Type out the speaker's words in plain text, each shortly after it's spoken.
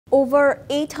Over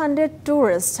 800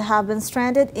 tourists have been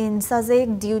stranded in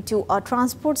Sajek due to a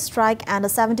transport strike and a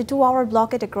 72-hour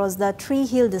blockade across the three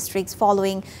hill districts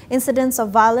following incidents of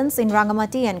violence in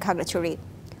Rangamati and Khagrachari.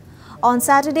 On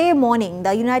Saturday morning,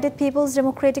 the United People's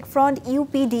Democratic Front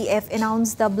UPDF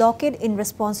announced the blockade in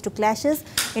response to clashes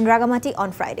in Rangamati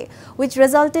on Friday, which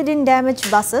resulted in damaged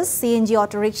buses, CNG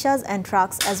auto rickshaws and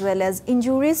trucks as well as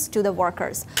injuries to the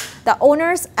workers. The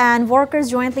owners and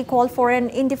workers jointly called for an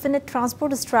indefinite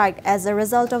transport strike as a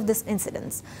result of this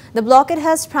incident. The blockade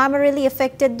has primarily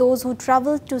affected those who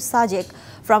traveled to Sajek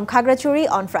from Khagrachari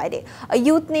on Friday. A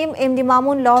youth named MD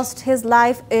Mamun lost his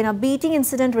life in a beating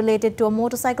incident related to a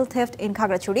motorcycle theft in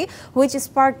Khagrachari, which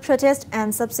sparked protest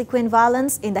and subsequent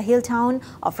violence in the hill town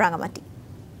of Rangamati.